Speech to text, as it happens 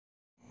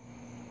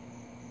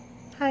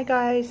Hi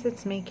guys,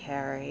 it's me,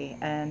 Carrie,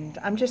 and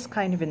I'm just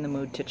kind of in the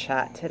mood to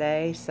chat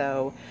today,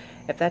 so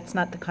if that's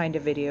not the kind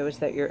of videos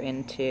that you're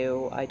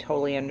into, I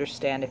totally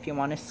understand if you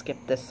want to skip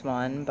this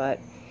one, but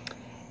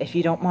if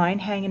you don't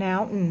mind hanging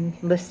out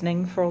and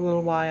listening for a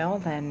little while,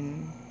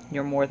 then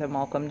you're more than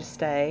welcome to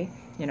stay.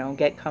 You know,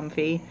 get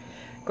comfy,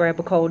 grab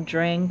a cold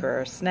drink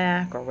or a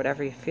snack or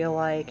whatever you feel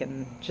like,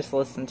 and just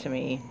listen to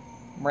me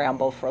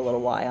ramble for a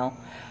little while.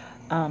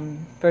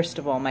 First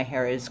of all, my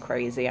hair is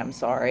crazy. I'm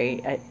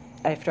sorry.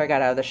 After I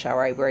got out of the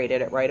shower, I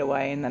braided it right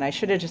away, and then I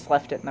should have just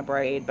left it in the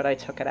braid, but I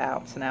took it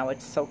out, so now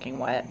it's soaking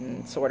wet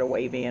and sort of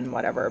wavy and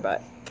whatever,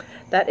 but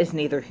that is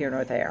neither here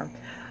nor there.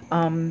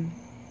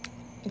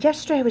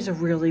 Yesterday was a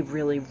really,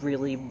 really,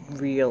 really,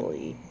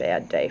 really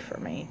bad day for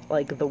me,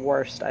 like the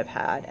worst I've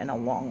had in a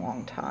long,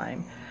 long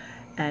time.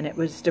 And it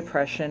was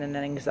depression and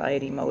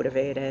anxiety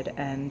motivated.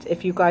 And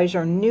if you guys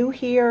are new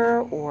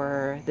here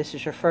or this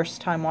is your first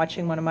time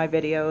watching one of my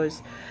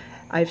videos,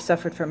 I've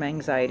suffered from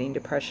anxiety and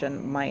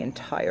depression my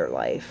entire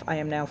life. I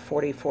am now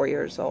 44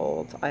 years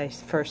old. I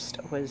first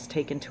was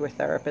taken to a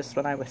therapist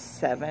when I was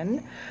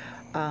 7.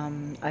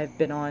 I've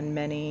been on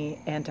many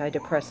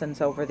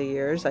antidepressants over the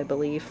years, I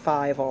believe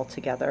 5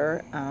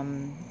 altogether.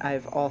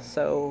 I've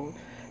also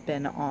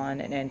been on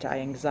an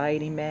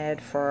anti-anxiety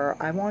med for,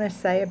 I want to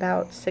say,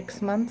 about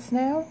 6 months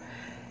now,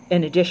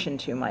 in addition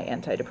to my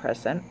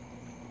antidepressant.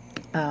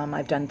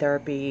 I've done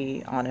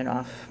therapy on and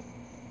off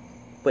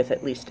with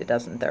at least a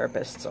dozen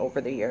therapists over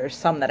the years,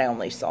 some that I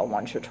only saw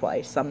once or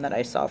twice, some that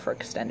I saw for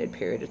extended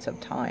periods of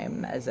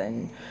time, as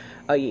in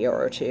a year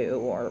or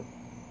 2, or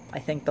I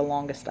think the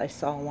longest I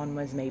saw one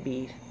was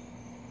maybe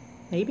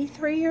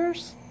 3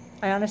 years.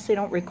 I honestly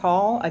don't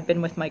recall. I've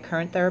been with my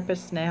current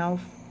therapist now.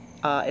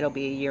 It'll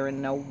be a year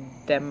in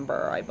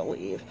November, I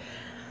believe.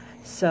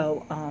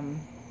 So,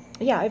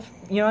 yeah,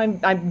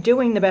 I'm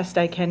doing the best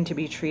I can to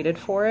be treated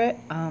for it.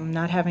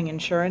 Not having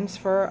insurance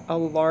for a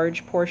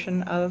large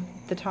portion of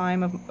the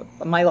time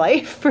of my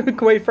life,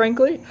 quite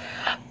frankly.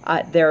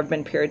 There have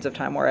been periods of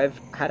time where I've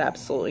had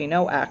absolutely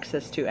no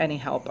access to any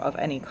help of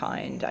any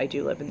kind. I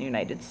do live in the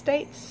United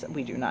States.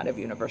 We do not have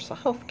universal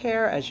health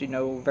care, as you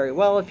know very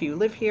well if you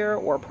live here,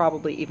 or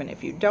probably even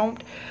if you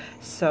don't.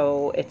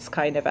 So it's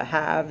kind of a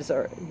haves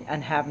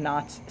and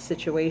have-nots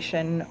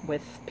situation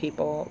with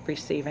people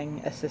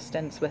receiving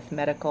assistance with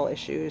medical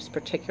issues,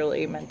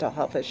 particularly mental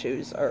health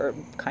issues, are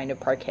kind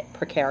of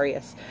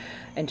precarious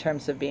in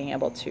terms of being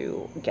able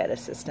to get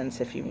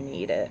assistance if you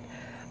need it.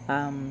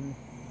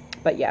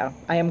 But yeah,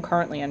 I am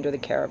currently under the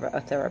care of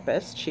a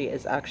therapist. She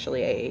is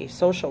actually a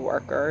social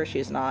worker.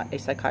 She's not a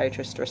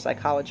psychiatrist or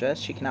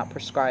psychologist. She cannot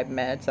prescribe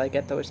meds. I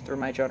get those through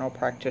my general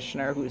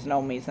practitioner, who's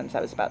known me since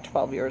I was about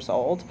 12 years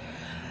old.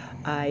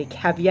 I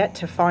have yet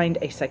to find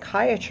a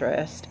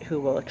psychiatrist who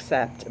will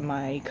accept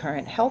my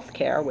current health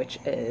care, which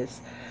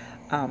is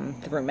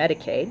through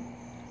Medicaid.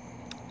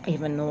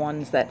 Even the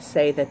ones that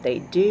say that they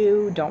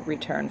do don't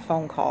return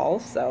phone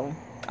calls, so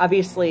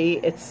obviously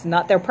it's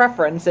not their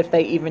preference. If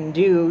they even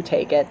do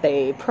take it,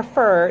 they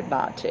prefer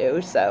not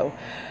to, so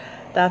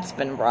that's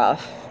been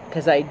rough,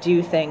 because I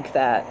do think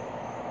that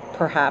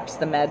perhaps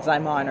the meds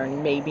I'm on are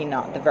maybe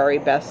not the very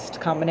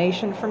best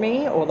combination for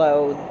me,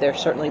 although they're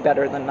certainly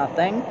better than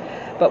nothing.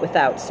 But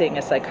without seeing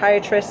a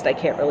psychiatrist, I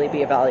can't really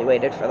be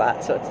evaluated for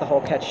that, so it's the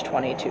whole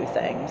catch-22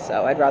 thing.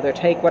 So I'd rather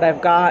take what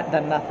I've got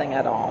than nothing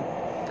at all.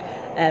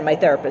 And my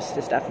therapist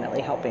is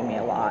definitely helping me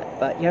a lot.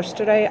 But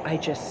yesterday, I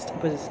just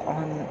was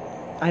on,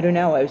 I don't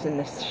know, I was in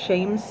this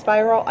shame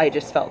spiral. I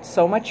just felt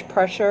so much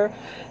pressure,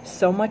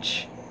 so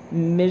much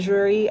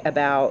misery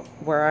about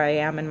where I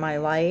am in my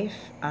life.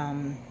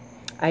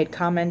 I had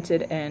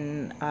commented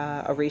in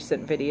a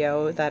recent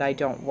video that I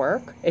don't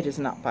work. It is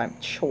not by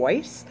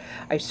choice.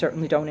 I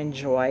certainly don't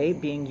enjoy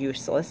being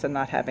useless and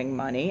not having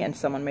money. And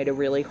someone made a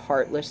really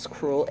heartless,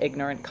 cruel,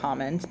 ignorant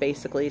comment,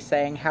 basically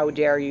saying, "How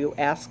dare you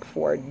ask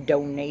for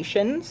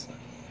donations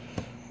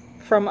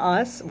from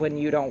us when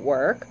you don't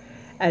work?"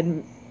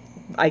 And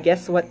I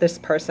guess what this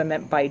person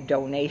meant by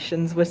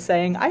donations was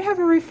saying, I have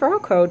a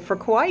referral code for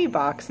Kawaii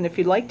Box, and if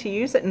you'd like to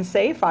use it and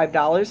save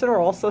 $5, it'll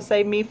also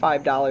save me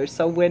 $5,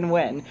 so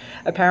win-win.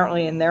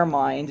 Apparently in their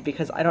mind,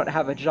 because I don't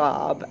have a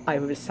job, I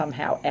was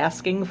somehow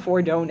asking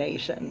for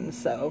donations.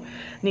 So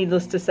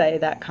needless to say,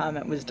 that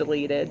comment was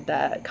deleted,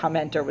 that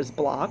commenter was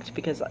blocked,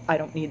 because I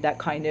don't need that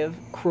kind of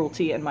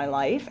cruelty in my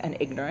life and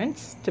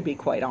ignorance, to be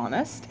quite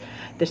honest.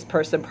 This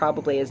person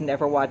probably has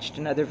never watched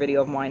another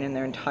video of mine in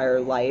their entire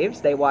lives.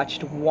 They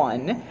watched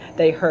one.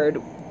 They heard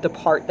the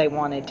part they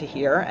wanted to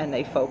hear, and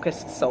they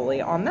focused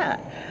solely on that.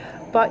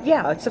 But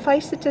yeah,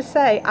 suffice it to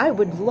say, I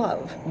would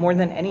love more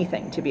than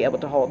anything to be able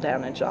to hold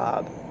down a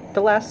job.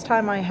 The last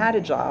time I had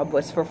a job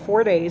was for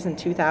 4 days in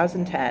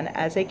 2010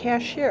 as a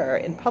cashier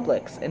in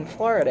Publix in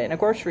Florida in a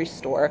grocery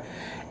store.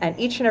 And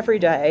each and every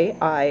day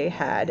I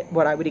had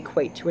what I would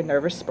equate to a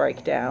nervous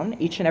breakdown.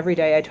 Each and every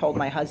day I told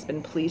my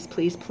husband, please,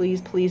 please,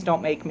 please, please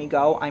don't make me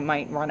go. I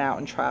might run out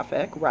in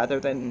traffic rather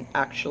than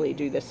actually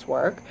do this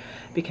work,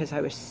 because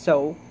I was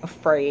so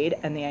afraid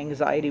and the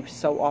anxiety was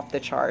so off the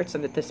charts.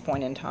 And at this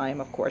point in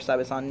time, of course, I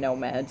was on no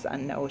meds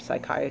and no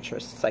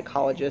psychiatrist,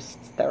 psychologist,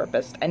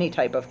 therapist, any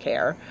type of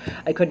care.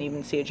 I couldn't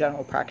even see a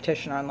general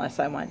practitioner unless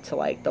I went to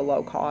like the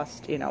low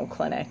cost,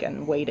 clinic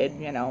and waited,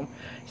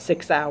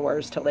 6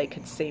 hours till they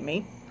could see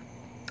me.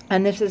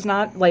 And this is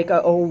not like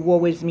a, oh,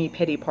 woe is me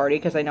pity party,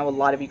 because I know a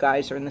lot of you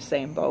guys are in the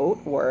same boat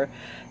or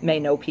may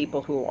know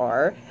people who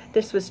are.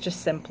 This was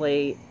just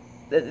simply,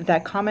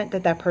 that comment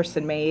that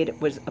person made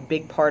was a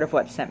big part of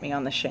what sent me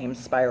on the shame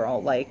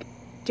spiral. Like,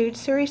 dude,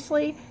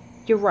 seriously?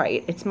 You're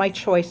right. It's my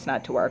choice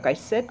not to work. I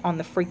sit on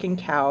the freaking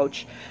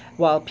couch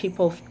while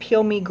people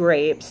peel me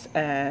grapes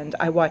and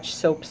I watch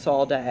soaps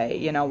all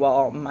day,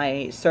 while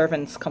my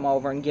servants come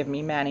over and give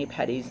me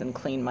mani-pedis and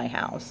clean my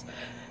house.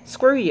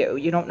 Screw you.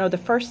 You don't know the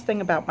first thing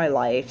about my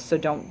life, so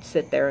don't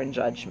sit there and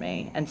judge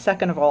me. And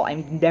second of all,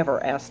 I've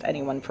never asked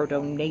anyone for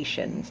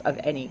donations of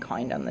any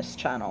kind on this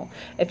channel.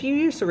 If you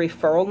use a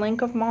referral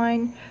link of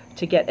mine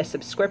to get a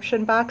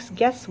subscription box,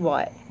 guess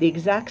what? The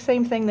exact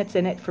same thing that's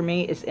in it for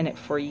me is in it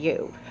for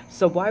you.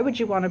 So why would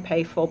you want to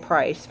pay full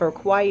price for a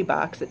Kawaii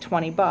box at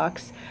 20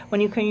 bucks when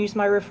you can use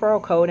my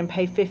referral code and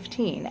pay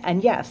 15?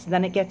 And yes,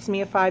 then it gets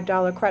me a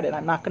 $5 credit.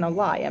 I'm not going to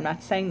lie. I'm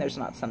not saying there's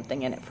not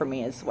something in it for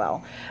me as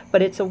well.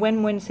 But it's a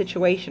win-win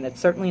situation. It's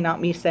certainly not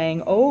me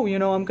saying, oh,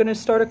 I'm going to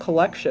start a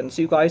collection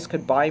so you guys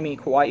could buy me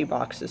Kawaii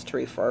boxes to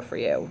refer for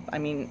you. I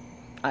mean,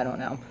 I don't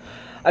know.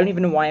 I don't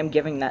even know why I'm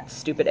giving that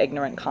stupid,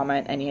 ignorant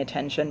comment any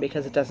attention,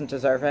 because it doesn't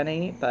deserve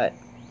any, but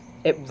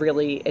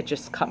it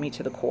just cut me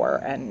to the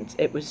core, and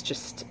it was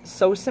just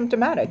so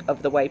symptomatic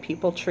of the way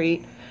people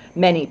treat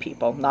many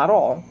people, not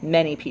all,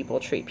 many people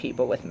treat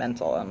people with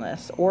mental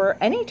illness, or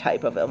any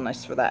type of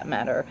illness for that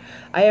matter.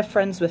 I have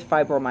friends with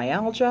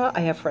fibromyalgia, I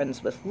have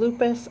friends with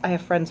lupus, I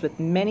have friends with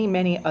many,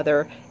 many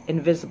other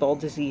invisible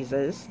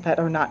diseases that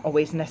are not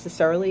always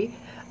necessarily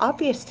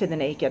obvious to the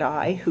naked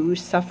eye, who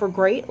suffer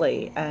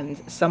greatly, and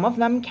some of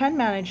them can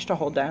manage to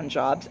hold down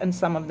jobs and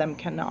some of them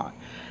cannot.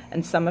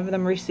 And some of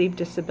them receive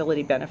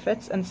disability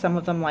benefits, and some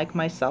of them, like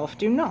myself,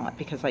 do not,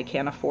 because I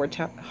can't afford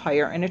to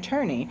hire an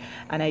attorney,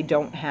 and I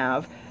don't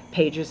have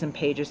pages and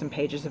pages and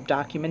pages of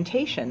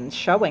documentation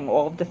showing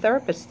all of the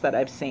therapists that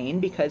I've seen,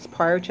 because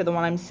prior to the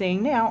one I'm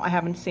seeing now, I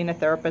haven't seen a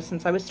therapist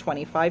since I was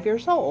 25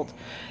 years old.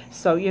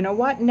 So you know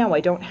what? No, I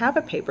don't have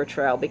a paper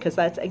trail, because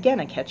that's, again,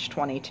 a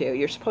catch-22.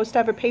 You're supposed to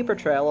have a paper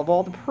trail of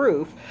all the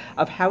proof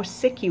of how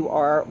sick you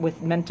are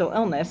with mental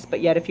illness, but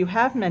yet if you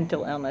have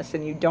mental illness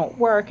and you don't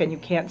work and you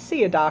can't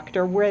see a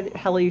doctor, where the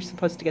hell are you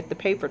supposed to get the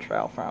paper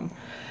trail from?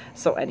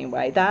 So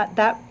anyway,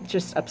 that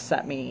just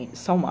upset me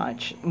so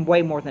much,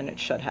 way more than it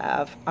should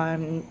have.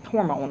 I'm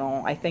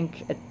hormonal. I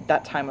think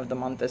that time of the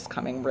month is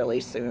coming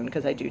really soon,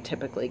 because I do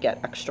typically get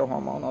extra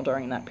hormonal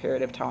during that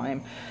period of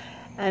time.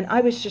 And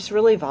I was just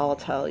really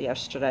volatile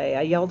yesterday.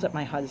 I yelled at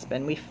my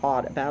husband. We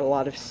fought about a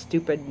lot of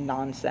stupid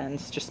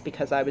nonsense just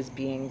because I was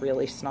being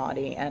really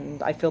snotty,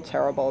 and I feel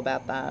terrible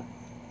about that.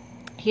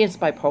 He is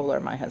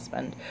bipolar, my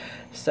husband.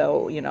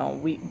 So,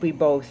 we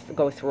both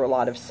go through a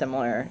lot of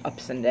similar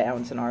ups and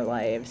downs in our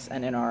lives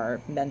and in our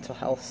mental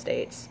health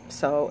states.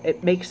 So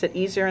it makes it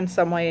easier in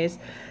some ways,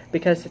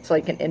 because it's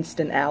like an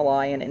instant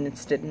ally and an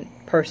instant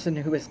person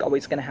who is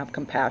always going to have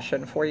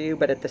compassion for you.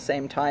 But at the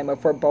same time,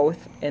 if we're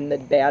both in the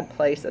bad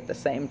place at the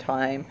same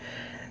time,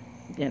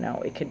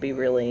 it could be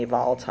really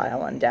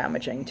volatile and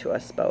damaging to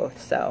us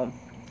both. So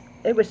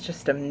it was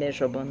just a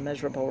miserable,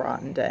 miserable,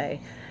 rotten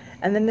day.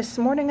 And then this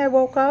morning I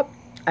woke up,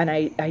 and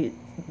I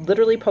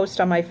literally post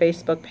on my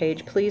Facebook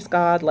page, please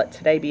God, let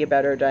today be a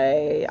better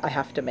day. I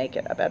have to make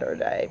it a better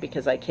day,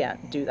 because I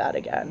can't do that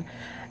again.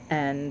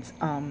 And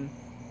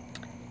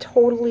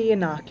totally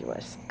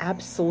innocuous,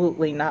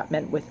 absolutely not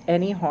meant with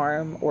any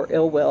harm or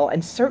ill will,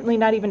 and certainly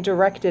not even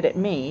directed at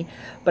me.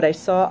 But I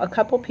saw a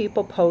couple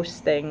people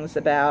post things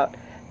about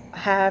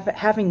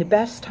having the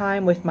best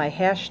time with my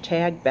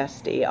hashtag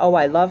bestie. Oh,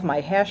 I love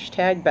my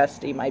hashtag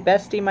bestie, my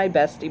bestie, my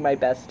bestie, my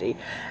bestie.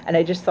 And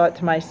I just thought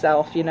to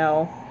myself,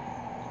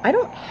 I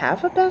don't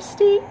have a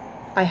bestie.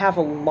 I have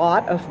a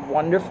lot of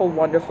wonderful,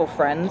 wonderful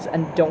friends,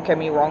 and don't get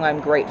me wrong, I'm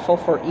grateful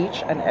for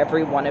each and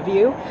every one of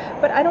you,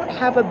 but I don't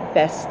have a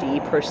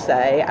bestie per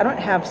se. I don't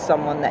have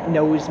someone that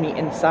knows me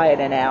inside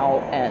and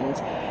out and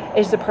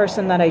is the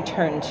person that I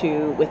turn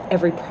to with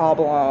every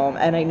problem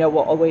and I know will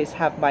always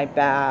have my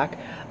back.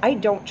 I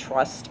don't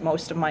trust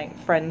most of my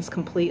friends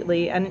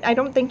completely, and I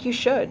don't think you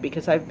should,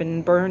 because I've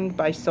been burned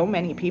by so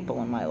many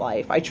people in my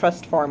life. I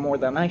trust far more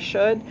than I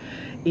should,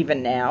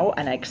 even now,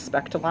 and I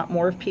expect a lot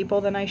more of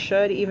people than I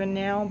should even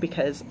now,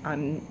 because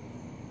I'm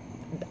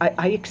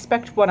I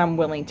expect what I'm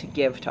willing to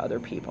give to other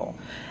people.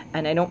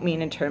 And I don't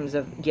mean in terms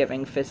of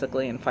giving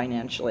physically and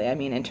financially. I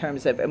mean in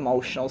terms of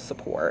emotional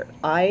support.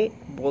 I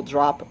will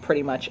drop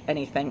pretty much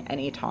anything,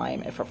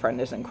 anytime if a friend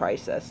is in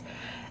crisis.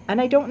 And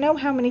I don't know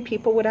how many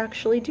people would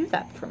actually do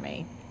that for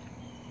me.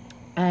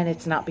 And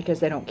it's not because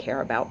they don't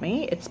care about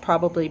me. It's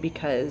probably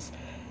because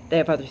they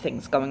have other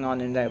things going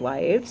on in their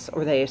lives,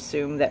 or they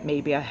assume that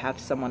maybe I have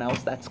someone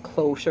else that's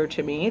closer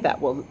to me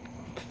that will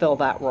fill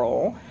that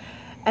role.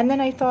 And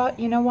then I thought,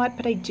 you know what,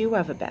 but I do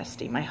have a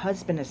bestie. My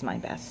husband is my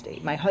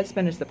bestie. My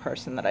husband is the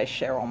person that I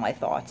share all my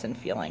thoughts and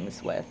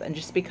feelings with. And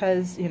just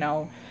because, you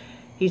know,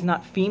 he's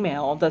not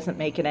female doesn't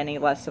make it any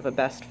less of a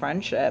best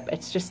friendship.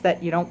 It's just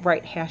that you don't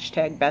write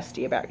hashtag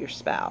bestie about your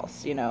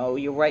spouse. You know,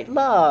 you write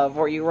love,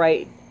 or you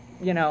write,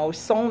 you know,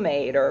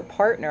 soulmate or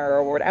partner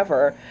or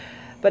whatever.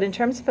 But in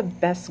terms of a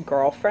best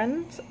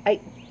girlfriend, I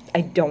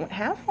don't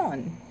have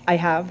one. I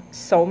have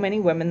so many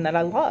women that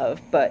I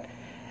love,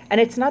 and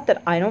it's not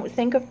that I don't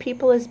think of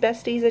people as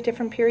besties at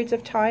different periods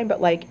of time,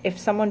 but like if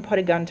someone put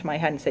a gun to my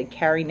head and said,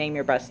 Carrie, name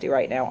your bestie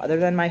right now, other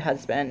than my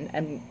husband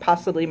and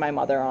possibly my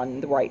mother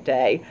on the right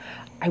day,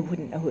 I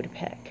wouldn't know who to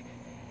pick.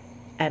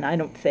 And I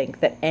don't think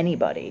that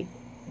anybody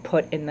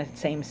put in the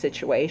same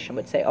situation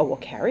would say, oh, well,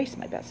 Carrie's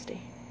my bestie.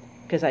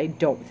 Because I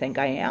don't think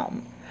I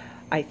am.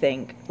 I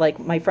think, like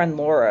my friend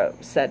Laura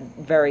said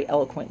very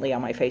eloquently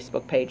on my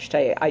Facebook page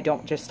today, I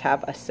don't just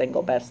have a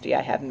single bestie,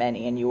 I have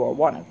many, and you are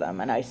one of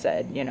them. And I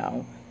said, you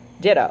know,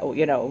 ditto,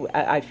 you know,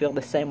 I feel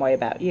the same way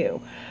about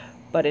you.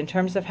 But in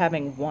terms of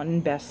having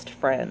one best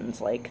friend,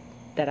 like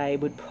that I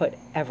would put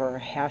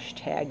ever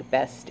hashtag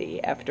bestie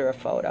after a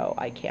photo,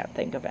 I can't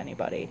think of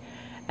anybody.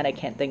 And I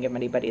can't think of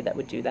anybody that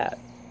would do that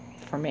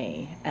for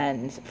me.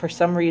 And for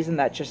some reason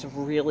that just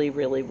really,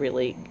 really,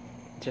 really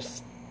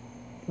just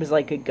was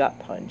like a gut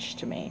punch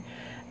to me,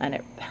 and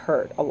it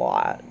hurt a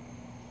lot.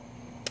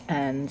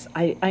 And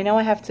I know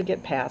I have to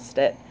get past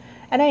it,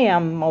 and I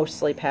am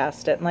mostly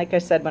past it. And like I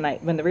said,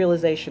 when the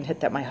realization hit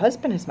that my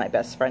husband is my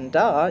best friend,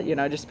 duh, you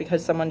know, just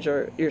because someone's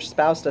your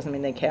spouse doesn't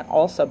mean they can't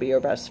also be your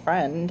best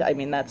friend. I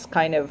mean, that's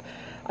kind of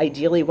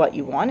ideally what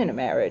you want in a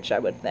marriage, I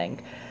would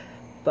think.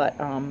 But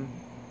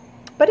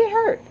it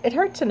hurt. It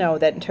hurt to know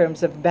that in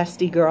terms of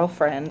bestie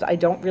girlfriend, I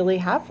don't really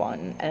have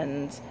one.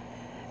 And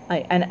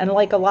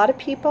like a lot of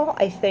people,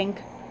 I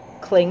think,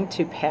 cling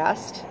to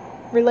past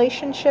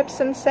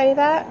relationships and say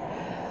that.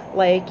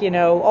 Like, you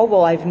know, oh,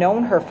 well, I've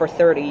known her for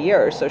 30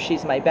 years, so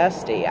she's my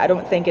bestie. I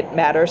don't think it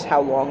matters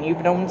how long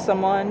you've known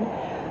someone.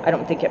 I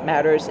don't think it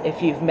matters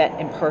if you've met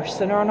in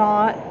person or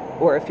not,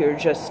 or if you're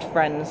just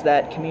friends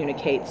that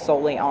communicate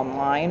solely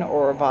online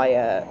or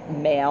via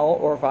mail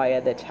or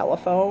via the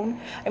telephone.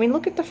 I mean,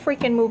 look at the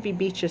freaking movie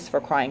Beaches, for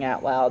crying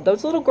out loud.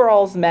 Those little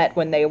girls met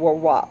when they were,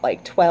 what,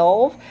 like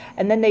 12?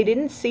 And then they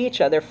didn't see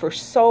each other for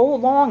so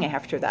long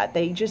after that.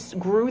 They just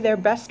grew their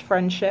best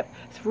friendship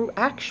through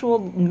actual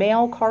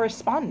mail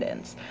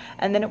correspondence.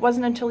 And then it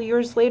wasn't until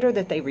years later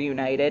that they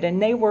reunited,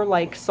 and they were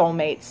like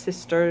soulmates,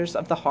 sisters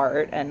of the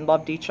heart, and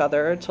loved each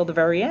other till the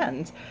very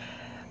end.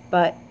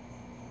 But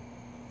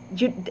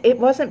it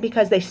wasn't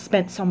because they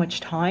spent so much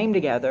time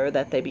together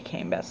that they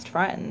became best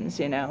friends,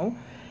 you know.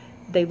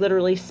 They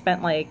literally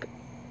spent like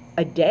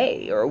a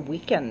day or a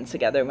weekend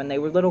together when they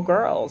were little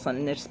girls,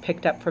 and they just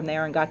picked up from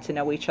there and got to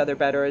know each other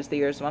better as the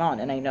years went on.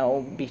 And I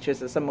know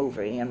Beaches is a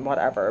movie and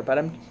whatever, but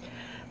I'm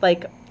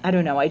like, I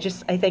don't know, I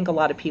think a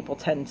lot of people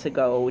tend to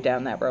go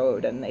down that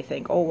road and they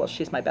think, oh, well,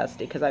 she's my bestie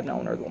because I've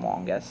known her the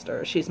longest,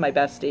 or she's my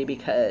bestie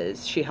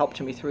because she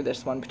helped me through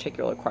this one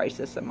particular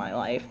crisis in my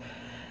life.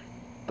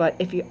 But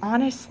if you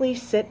honestly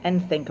sit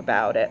and think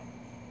about it,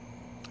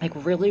 like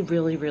really,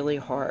 really, really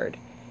hard,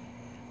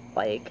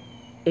 like,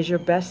 is your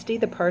bestie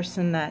the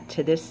person that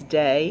to this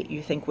day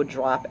you think would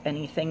drop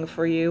anything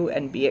for you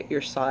and be at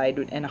your side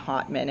in a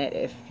hot minute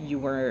if you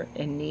were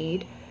in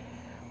need?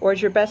 Or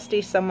is your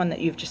bestie someone that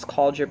you've just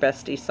called your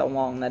bestie so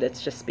long that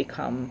it's just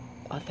become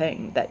a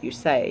thing that you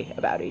say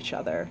about each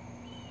other?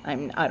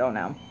 I don't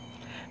know.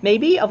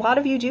 Maybe a lot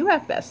of you do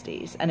have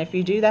besties, and if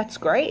you do, that's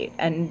great.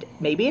 And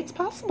maybe it's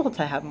possible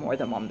to have more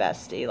than one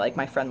bestie, like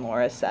my friend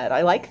Laura said.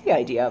 I like the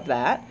idea of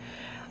that.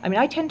 I mean,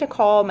 I tend to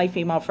call my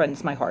female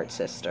friends my heart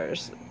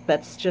sisters.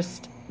 That's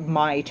just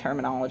my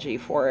terminology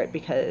for it,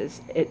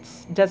 because it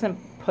doesn't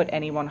put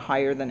anyone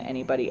higher than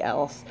anybody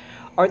else.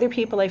 Are there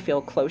people I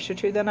feel closer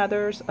to than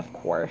others? Of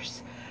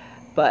course.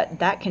 But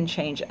that can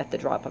change at the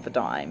drop of a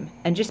dime.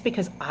 And just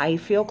because I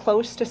feel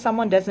close to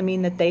someone doesn't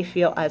mean that they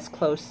feel as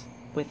close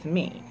with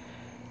me.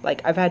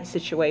 Like, I've had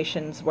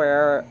situations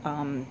where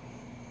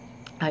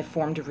I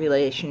formed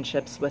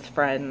relationships with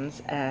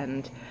friends,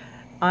 and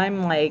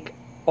I'm like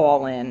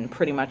all in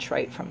pretty much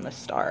right from the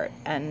start,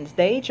 and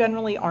they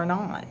generally are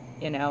not.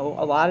 You know,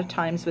 a lot of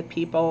times with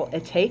people,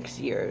 it takes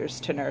years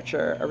to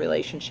nurture a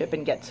relationship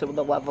and get to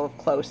the level of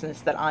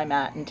closeness that I'm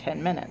at in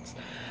 10 minutes.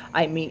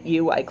 I meet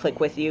you, I click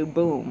with you,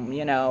 boom,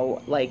 you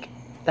know, like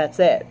that's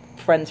it,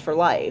 friends for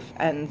life.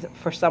 And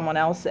for someone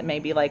else, it may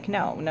be like,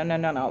 no.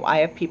 I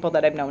have people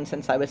that I've known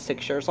since I was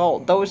 6 years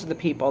old. Those are the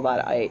people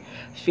that I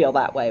feel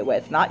that way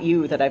with, not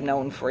you that I've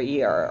known for a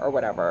year or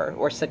whatever,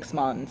 or 6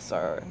 months,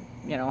 or,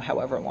 you know,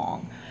 however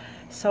long.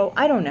 So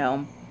I don't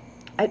know.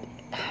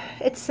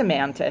 It's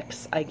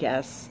semantics, I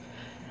guess.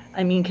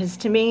 I mean, because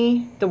to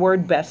me, the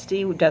word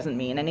bestie doesn't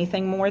mean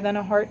anything more than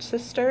a heart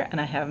sister, and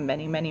I have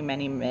many, many,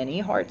 many, many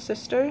heart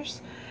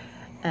sisters,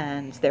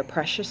 and they're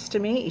precious to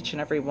me, each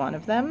and every one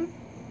of them.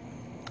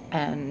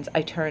 And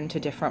I turn to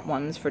different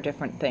ones for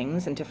different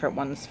things, and different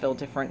ones fill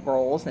different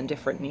roles and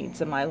different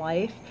needs in my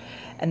life.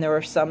 And there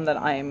are some that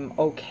I'm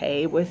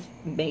okay with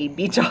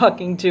maybe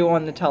talking to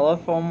on the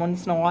telephone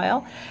once in a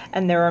while,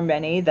 and there are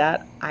many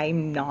that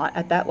I'm not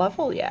at that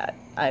level yet.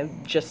 I'm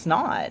just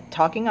not.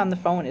 Talking on the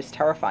phone is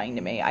terrifying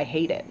to me. I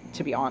hate it,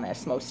 to be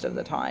honest, most of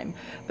the time.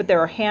 But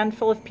there are a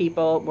handful of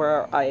people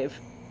where I've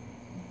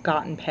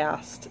gotten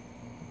past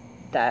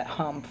that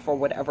hump for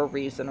whatever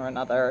reason or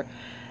another.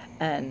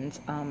 And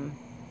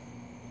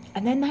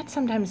then that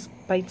sometimes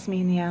bites me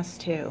in the ass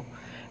too,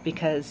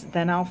 because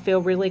then I'll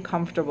feel really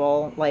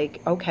comfortable,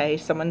 like, okay,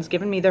 someone's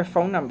given me their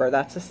phone number.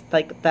 That's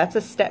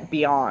a step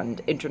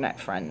beyond internet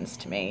friends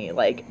to me,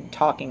 like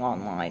talking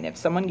online. If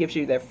someone gives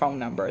you their phone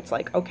number, it's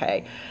like,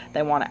 okay,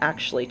 they want to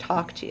actually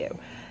talk to you.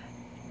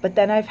 But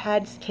then I've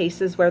had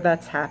cases where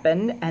that's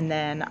happened, and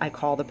then I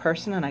call the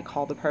person, and I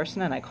call the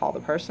person, and I call the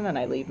person, and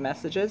I leave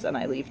messages, and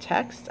I leave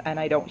texts, and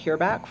I don't hear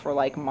back for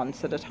like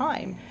months at a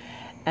time.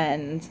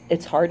 And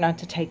it's hard not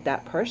to take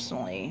that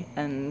personally.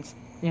 And,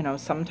 you know,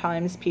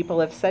 sometimes people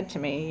have said to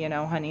me, you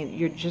know, honey,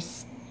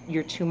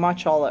 you're too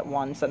much all at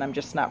once, and I'm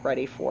just not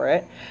ready for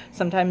it.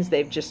 Sometimes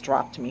they've just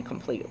dropped me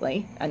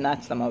completely, and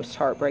that's the most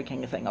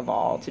heartbreaking thing of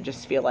all, to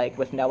just feel like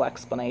with no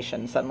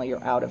explanation, suddenly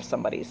you're out of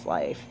somebody's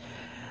life.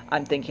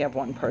 I'm thinking of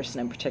one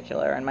person in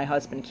particular, and my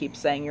husband keeps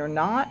saying, you're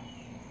not,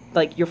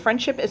 like, your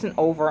friendship isn't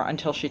over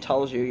until she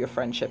tells you your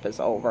friendship is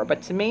over.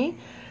 But to me,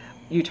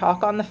 you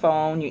talk on the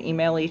phone, you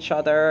email each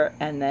other,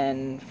 and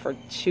then for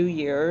 2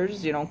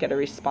 years you don't get a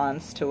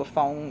response to a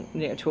phone,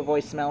 you know, to a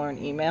voicemail or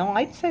an email.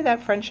 I'd say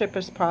that friendship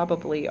is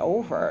probably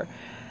over.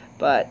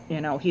 But, you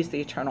know, he's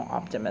the eternal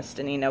optimist,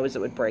 and he knows it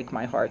would break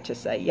my heart to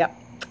say, yep,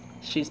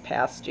 she's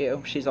past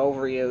you, she's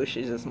over you,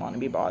 she doesn't want to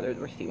be bothered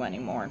with you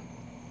anymore.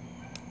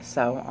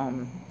 So,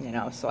 you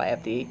know, so I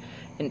have the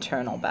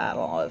internal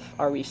battle of,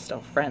 are we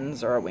still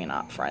friends or are we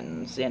not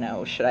friends? You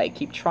know, should I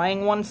keep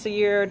trying once a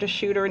year to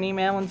shoot her an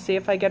email and see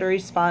if I get a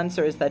response,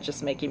 or is that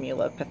just making me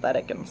look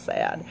pathetic and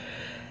sad?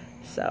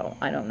 So,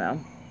 I don't know.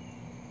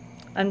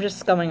 I'm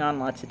just going on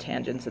lots of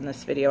tangents in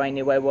this video. I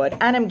knew I would.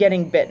 And I'm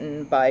getting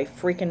bitten by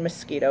freaking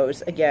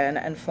mosquitoes again,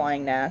 and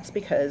flying gnats,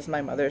 because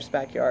my mother's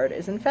backyard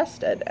is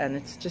infested, and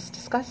it's just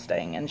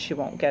disgusting, and she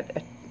won't get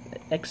an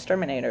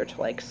exterminator to,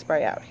 like,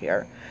 spray out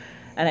here.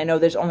 And I know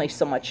there's only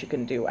so much you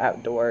can do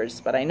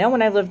outdoors, but I know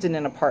when I lived in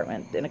an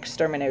apartment, an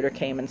exterminator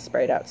came and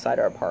sprayed outside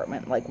our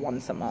apartment like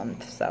once a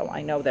month. So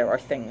I know there are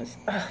things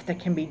that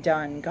can be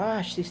done.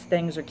 Gosh, these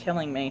things are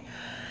killing me.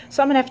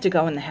 So I'm going to have to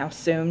go in the house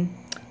soon.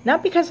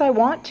 Not because I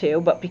want to,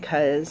 but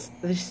because,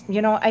 this,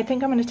 you know, I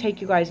think I'm going to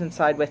take you guys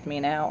inside with me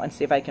now and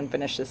see if I can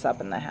finish this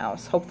up in the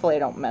house. Hopefully I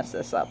don't mess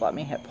this up. Let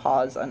me hit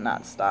pause and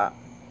not stop.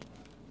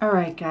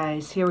 Alright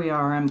guys, here we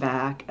are, I'm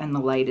back, and the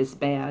light is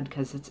bad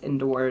because it's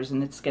indoors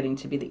and it's getting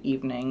to be the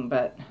evening,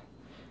 but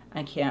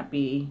I can't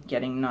be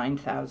getting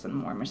 9,000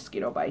 more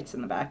mosquito bites in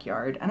the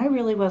backyard, and I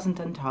really wasn't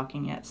done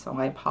talking yet, so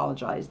I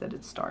apologize that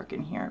it's dark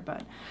in here,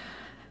 but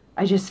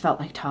I just felt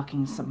like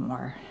talking some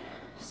more.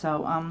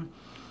 So,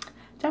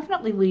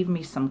 definitely leave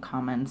me some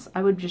comments.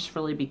 I would just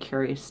really be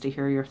curious to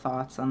hear your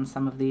thoughts on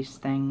some of these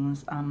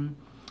things.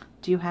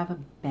 Do you have a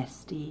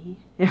bestie?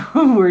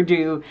 Or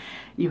do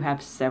you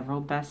have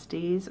several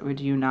besties? Or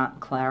do you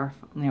not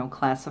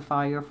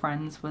classify your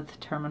friends with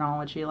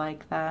terminology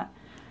like that?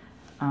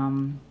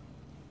 And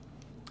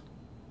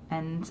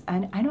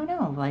I don't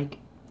know, like,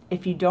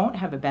 if you don't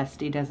have a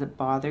bestie, does it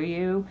bother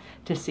you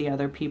to see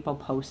other people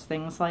post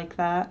things like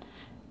that?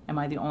 Am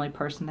I the only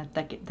person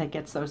that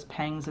gets those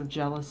pangs of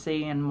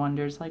jealousy and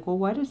wonders, like, well,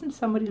 why doesn't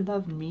somebody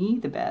love me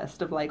the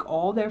best of, like,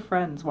 all their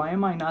friends? Why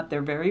am I not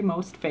their very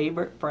most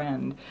favorite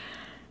friend?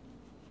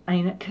 I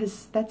mean,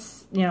 because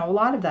that's, you know, a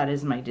lot of that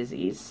is my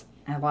disease.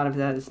 A lot of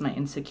that is my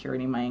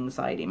insecurity, my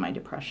anxiety, my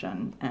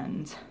depression,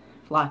 and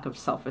lack of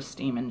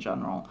self-esteem in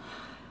general.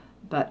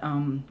 But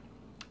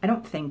I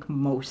don't think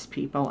most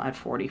people at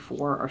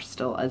 44 are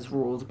still as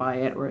ruled by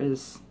it or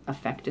as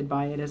affected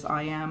by it as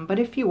I am. But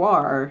if you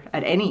are,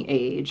 at any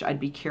age, I'd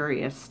be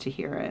curious to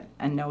hear it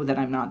and know that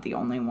I'm not the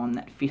only one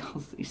that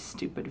feels these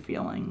stupid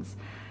feelings.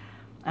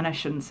 And I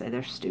shouldn't say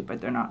they're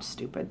stupid. They're not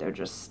stupid. They're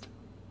just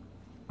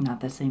not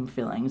the same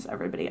feelings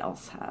everybody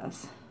else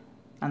has.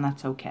 And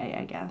that's okay,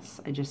 I guess.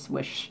 I just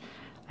wish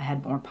I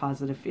had more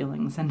positive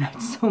feelings and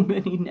not so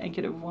many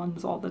negative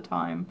ones all the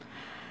time.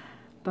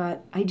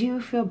 But I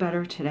do feel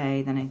better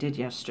today than I did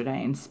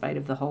yesterday, in spite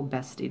of the whole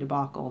bestie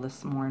debacle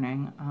this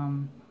morning.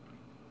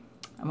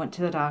 I went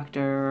to the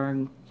doctor,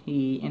 and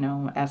He, you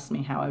know, asked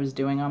me how I was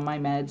doing on my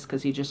meds,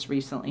 because he just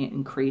recently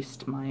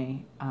increased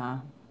my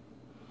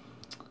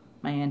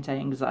my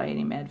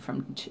anti-anxiety med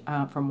from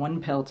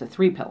 1 pill to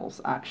 3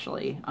 pills,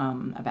 actually,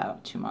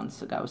 about 2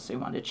 months ago. So he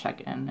wanted to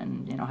check in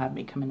and, you know, have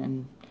me come in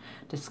and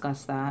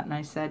discuss that. And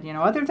I said, you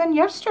know, other than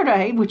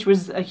yesterday, which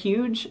was a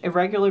huge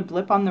irregular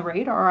blip on the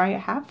radar, I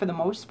have for the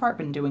most part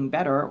been doing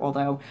better.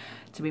 Although,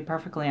 to be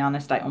perfectly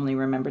honest, I only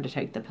remember to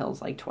take the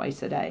pills like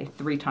twice a day.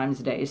 3 times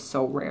a day is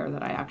so rare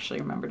that I actually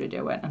remember to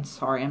do it. And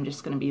sorry, I'm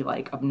just going to be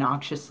like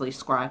obnoxiously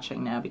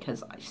scratching now,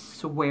 because I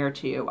swear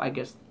to you, I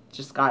just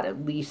got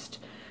at least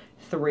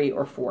 3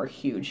 or 4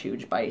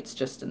 huge bites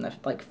just in the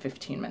like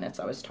 15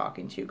 minutes I was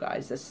talking to you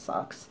guys. This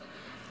sucks.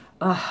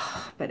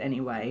 But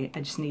anyway,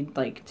 I just need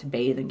like to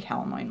bathe in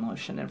calamine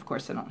lotion, and of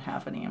course I don't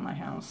have any in my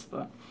house,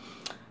 but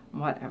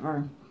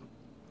whatever.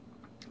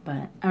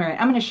 But all right,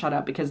 I'm gonna shut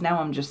up, because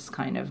now I'm just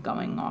kind of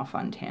going off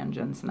on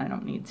tangents and I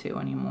don't need to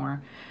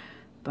anymore.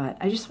 But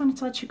I just wanted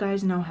to let you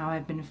guys know how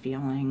I've been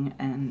feeling,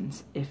 and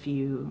if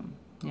you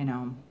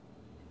know,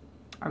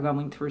 are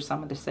going through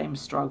some of the same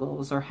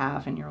struggles or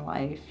have in your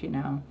life, you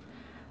know,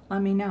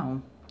 let me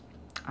know.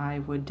 I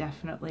would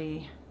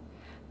definitely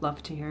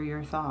love to hear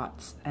your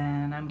thoughts.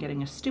 And I'm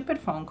getting a stupid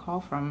phone call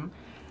from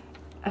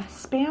a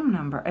spam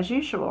number, as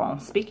usual.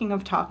 Speaking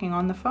of talking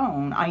on the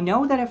phone, I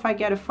know that if I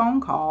get a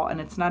phone call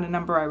and it's not a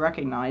number I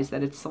recognize,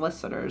 that it's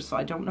solicitors, so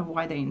I don't know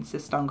why they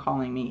insist on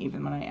calling me,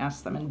 even when I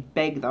ask them and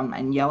beg them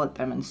and yell at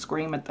them and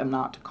scream at them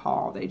not to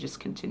call. They just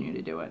continue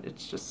to do it. It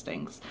just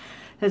stinks.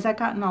 Has that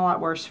gotten a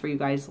lot worse for you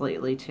guys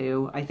lately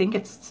too? I think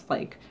it's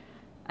like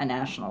a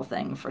national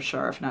thing for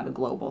sure, if not a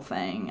global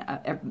thing,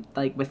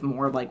 like with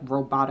more like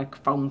robotic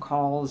phone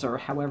calls, or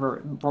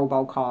however,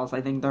 robocalls I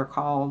think they're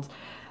called,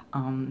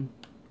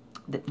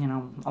 that, you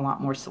know, a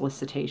lot more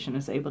solicitation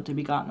is able to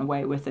be gotten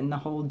away with, and the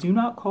whole do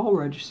not call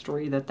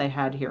registry that they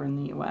had here in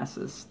the US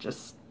is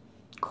just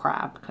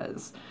crap,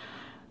 because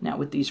now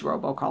with these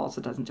robocalls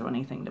it doesn't do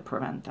anything to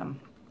prevent them.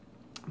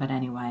 But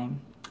anyway,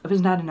 it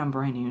was not a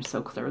number I knew,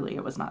 so clearly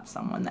it was not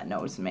someone that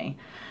knows me,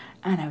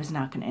 and I was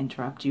not going to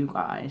interrupt you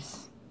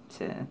guys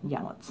to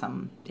yell at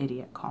some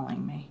idiot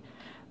calling me.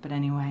 But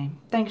anyway,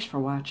 thanks for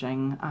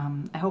watching.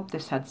 I hope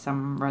this had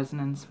some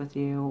resonance with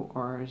you,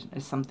 or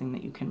is something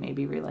that you can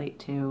maybe relate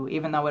to,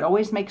 even though it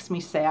always makes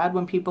me sad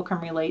when people can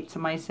relate to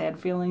my sad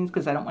feelings,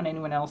 because I don't want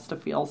anyone else to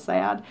feel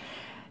sad.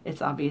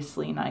 It's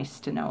obviously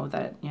nice to know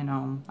that, you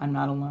know, I'm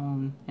not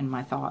alone in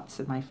my thoughts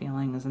and my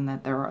feelings, and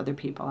that there are other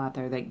people out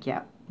there that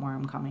get where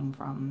I'm coming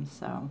from.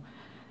 So,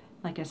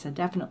 like I said,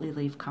 definitely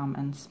leave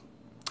comments.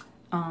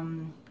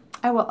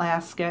 I will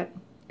ask it.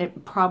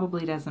 It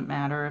probably doesn't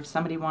matter. If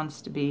somebody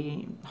wants to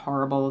be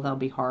horrible, they'll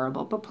be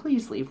horrible. But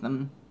please leave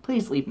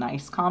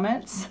nice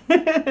comments.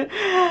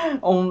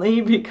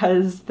 Only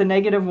because the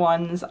negative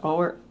ones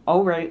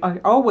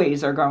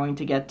always are going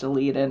to get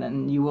deleted,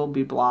 and you will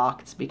be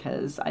blocked,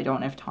 because I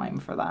don't have time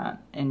for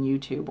that in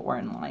YouTube or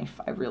in life.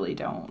 I really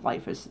don't.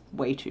 Life is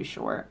way too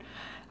short.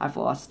 I've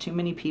lost too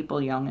many people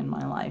young in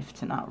my life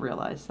to not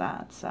realize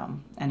that. So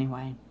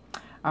anyway,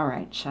 all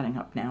right, shutting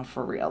up now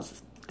for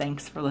reals.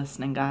 Thanks for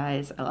listening,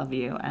 guys. I love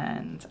you,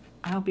 and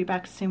I'll be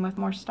back soon with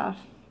more stuff.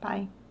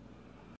 Bye.